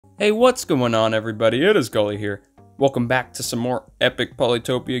Hey, what's going on, everybody? It is GullYY here. Welcome back to some more epic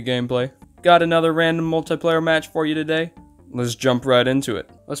Polytopia gameplay. Got another random multiplayer match for you today. Let's jump right into it.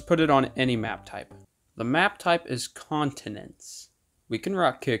 Let's put it on any map type. The map type is continents. We can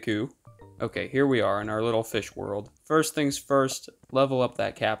rock Kickoo. Okay, here we are in our little fish world. First things first, level up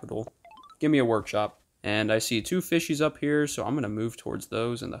that capital. Give me a workshop. And I see two fishies up here, so I'm going to move towards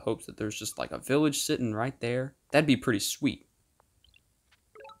those in the hopes that there's just like a village sitting right there. That'd be pretty sweet.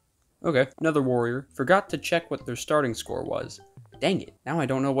 Okay, another warrior. Forgot to check what their starting score was. Dang it, now I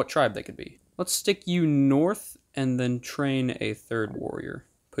don't know what tribe they could be. Let's stick you north and then train a third warrior.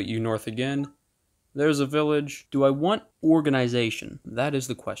 Put you north again. There's a village. Do I want organization? That is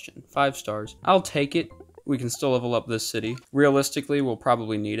the question. 5 stars. I'll take it. We can still level up this city. Realistically, we'll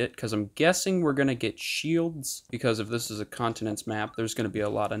probably need it, because I'm guessing we're going to get shields, because if this is a continents map, there's going to be a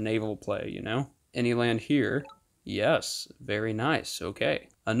lot of naval play, you know? Any land here? Yes, very nice. Okay.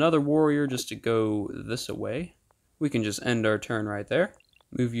 Another warrior just to go this away. We can just end our turn right there.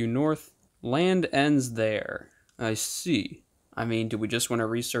 Move you north. Land ends there. I see. I mean, do we just want to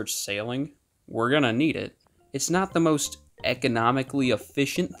research sailing? We're going to need it. It's not the most economically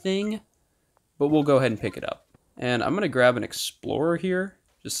efficient thing, but we'll go ahead and pick it up. And I'm going to grab an explorer here,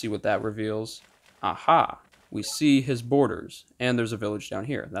 just see what that reveals. Aha! We see his borders, and there's a village down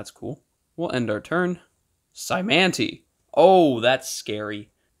here. That's cool. We'll end our turn. Cymanti! Oh, that's scary.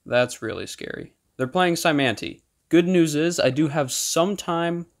 That's really scary. They're playing Cymanti. Good news is, I do have some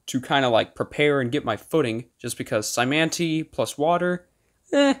time to kind of like prepare and get my footing, just because Cymanti plus water,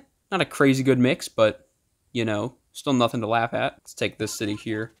 not a crazy good mix, but, you know, still nothing to laugh at. Let's take this city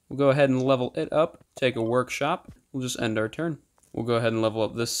here. We'll go ahead and level it up, take a workshop. We'll just end our turn. We'll go ahead and level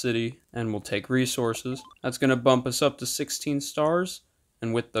up this city, and we'll take resources. That's going to bump us up to 16 stars,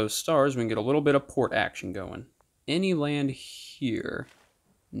 and with those stars, we can get a little bit of port action going. Any land here?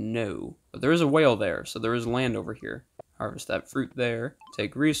 No. But there is a whale there, so there is land over here. Harvest that fruit there,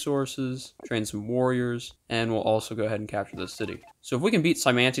 take resources, train some warriors, and we'll also go ahead and capture this city. So if we can beat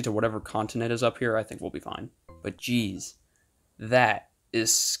Cymanti to whatever continent is up here, I think we'll be fine. But geez, that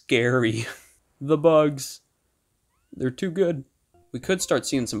is scary. The bugs. They're too good. We could start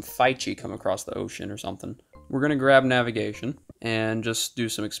seeing some Phychi come across the ocean or something. We're going to grab navigation and just do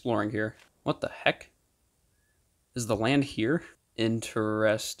some exploring here. What the heck? Is the land here?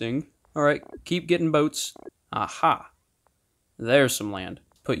 Interesting. Alright, keep getting boats. Aha. There's some land.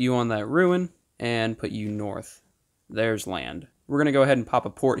 Put you on that ruin, and put you north. There's land. We're going to go ahead and pop a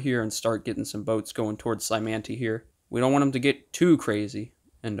port here and start getting some boats going towards Cymanti here. We don't want them to get too crazy.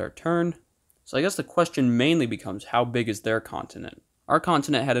 End our turn. So I guess the question mainly becomes, how big is their continent? Our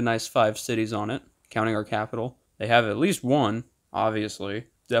continent had a nice 5 cities on it, counting our capital. They have at least one, obviously.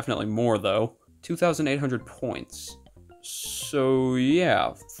 Definitely more, though. 2,800 points. So,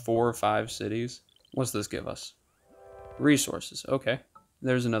 yeah, 4 or 5 cities. What's this give us? Resources. Okay.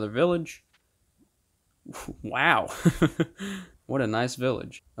 There's another village. Wow. What a nice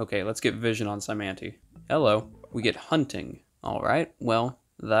village. Okay, let's get vision on Cymanti. Hello. We get hunting. Alright, well,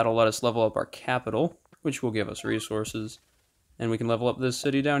 that'll let us level up our capital, which will give us resources. And we can level up this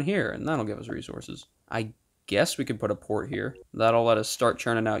city down here, and that'll give us resources. I guess we could put a port here. That'll let us start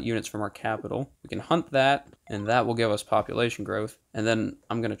churning out units from our capital. We can hunt that, and that will give us population growth. And then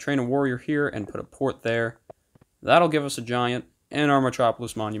I'm going to train a warrior here and put a port there. That'll give us a giant and our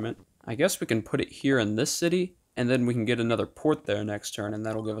metropolis monument. I guess we can put it here in this city, and then we can get another port there next turn, and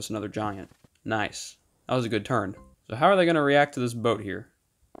that'll give us another giant. Nice. That was a good turn. So how are they going to react to this boat here?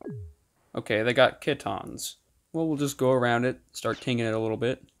 Okay, they got kitons. Well, we'll just go around it, start kinging it a little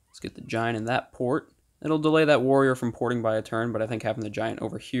bit. Let's get the giant in that port. It'll delay that warrior from porting by a turn, but I think having the giant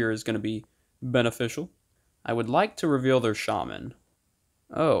over here is going to be beneficial. I would like to reveal their shaman.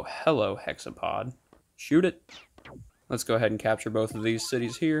 Oh, hello, hexapod. Shoot it. Let's go ahead and capture both of these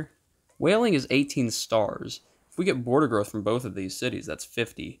cities here. Whaling is 18 stars. If we get border growth from both of these cities, that's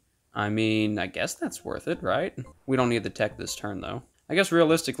 50. I mean, I guess that's worth it, right? We don't need the tech this turn, though. I guess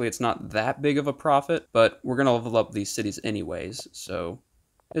realistically it's not that big of a profit, but we're going to level up these cities anyways, so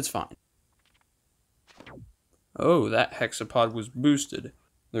it's fine. Oh, that hexapod was boosted.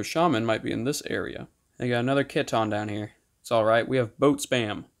 Their shaman might be in this area. They got another kiton down here. It's alright, we have boat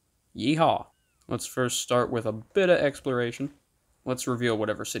spam. Yeehaw. Let's first start with a bit of exploration. Let's reveal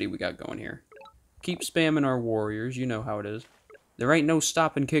whatever city we got going here. Keep spamming our warriors, you know how it is. There ain't no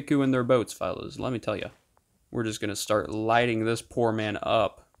stopping Kickoo in their boats, fellas, let me tell ya. We're just gonna start lighting this poor man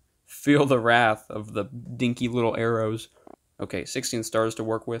up. Feel the wrath of the dinky little arrows. Okay, 16 stars to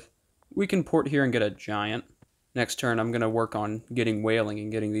work with. We can port here and get a giant. Next turn, I'm gonna work on getting whaling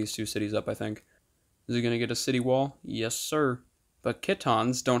and getting these 2 cities up, I think. Is he gonna get a city wall? Yes, sir. But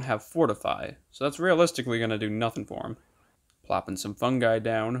Kitons don't have Fortify, so that's realistically going to do nothing for them. Plopping some fungi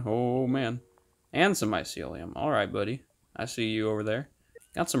down, oh man. And some mycelium. Alright, buddy. I see you over there.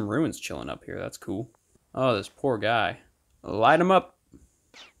 Got some ruins chilling up here, that's cool. Oh, this poor guy. Light him up.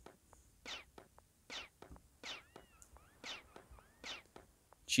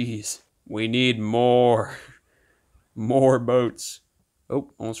 Jeez, we need more. More boats.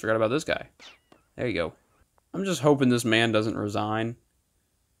 Oh, almost forgot about this guy. There you go. I'm just hoping this man doesn't resign.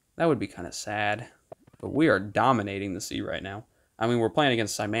 That would be kind of sad. But we are dominating the sea right now. I mean, we're playing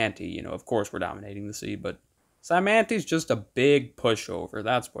against Cymanti, you know, of course we're dominating the sea, but Cymanti's just a big pushover,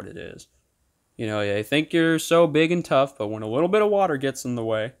 that's what it is. You know, you think you're so big and tough, but when a little bit of water gets in the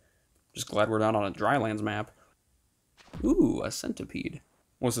way, just glad we're not on a drylands map. Ooh, a centipede.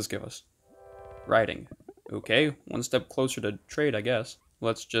 What's this give us? Writing. Okay, one step closer to trade, I guess.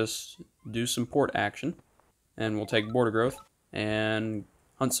 Let's just do some port action, and we'll take border growth, and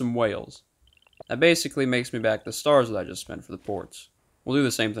hunt some whales. That basically makes me back the stars that I just spent for the ports. We'll do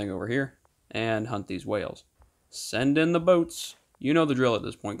the same thing over here, and hunt these whales. Send in the boats. You know the drill at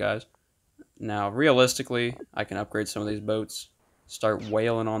this point, guys. Now, realistically, I can upgrade some of these boats, start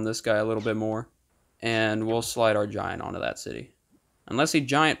whaling on this guy a little bit more, and we'll slide our giant onto that city. Unless he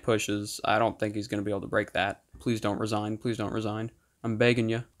giant pushes, I don't think he's going to be able to break that. Please don't resign. Please don't resign. I'm begging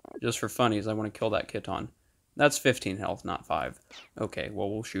you. Just for funnies, I want to kill that Kiton. That's 15 health, not 5. Okay, well,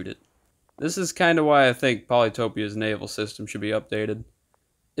 we'll shoot it. This is kind of why I think Polytopia's naval system should be updated.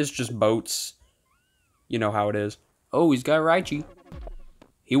 It's just boats. You know how it is. Oh, he's got Raichi.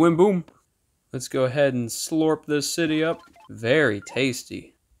 He went boom. Let's go ahead and slurp this city up. Very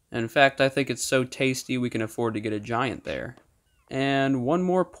tasty. In fact, I think it's so tasty we can afford to get a giant there. And one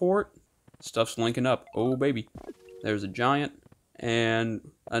more port. Stuff's linking up. Oh, baby. There's a giant and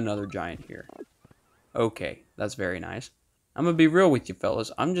another giant here. Okay, that's very nice. I'm going to be real with you,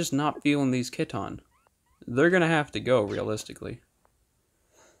 fellas. I'm just not feeling these Kiton. They're going to have to go, realistically.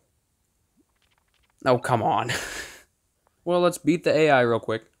 Oh, come on. Well, let's beat the AI real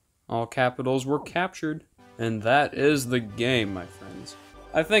quick. All capitals were captured. And that is the game, my friends.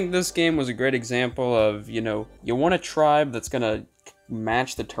 I think this game was a great example of, you know, you want a tribe that's going to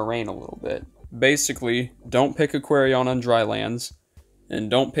match the terrain a little bit. Basically, don't pick Aquarion on dry lands, and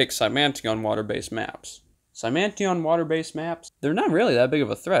don't pick Cymanti on water-based maps. Cymanti on water-based maps, they're not really that big of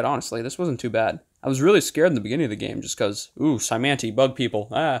a threat, honestly. This wasn't too bad. I was really scared in the beginning of the game just because, ooh, Cymanti, bug people,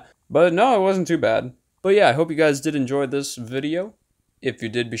 But no, it wasn't too bad. But yeah, I hope you guys did enjoy this video. If you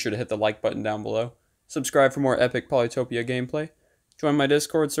did, be sure to hit the like button down below. Subscribe for more epic Polytopia gameplay. Join my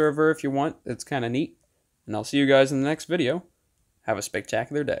Discord server if you want, it's kind of neat. And I'll see you guys in the next video. Have a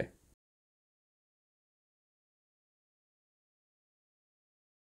spectacular day.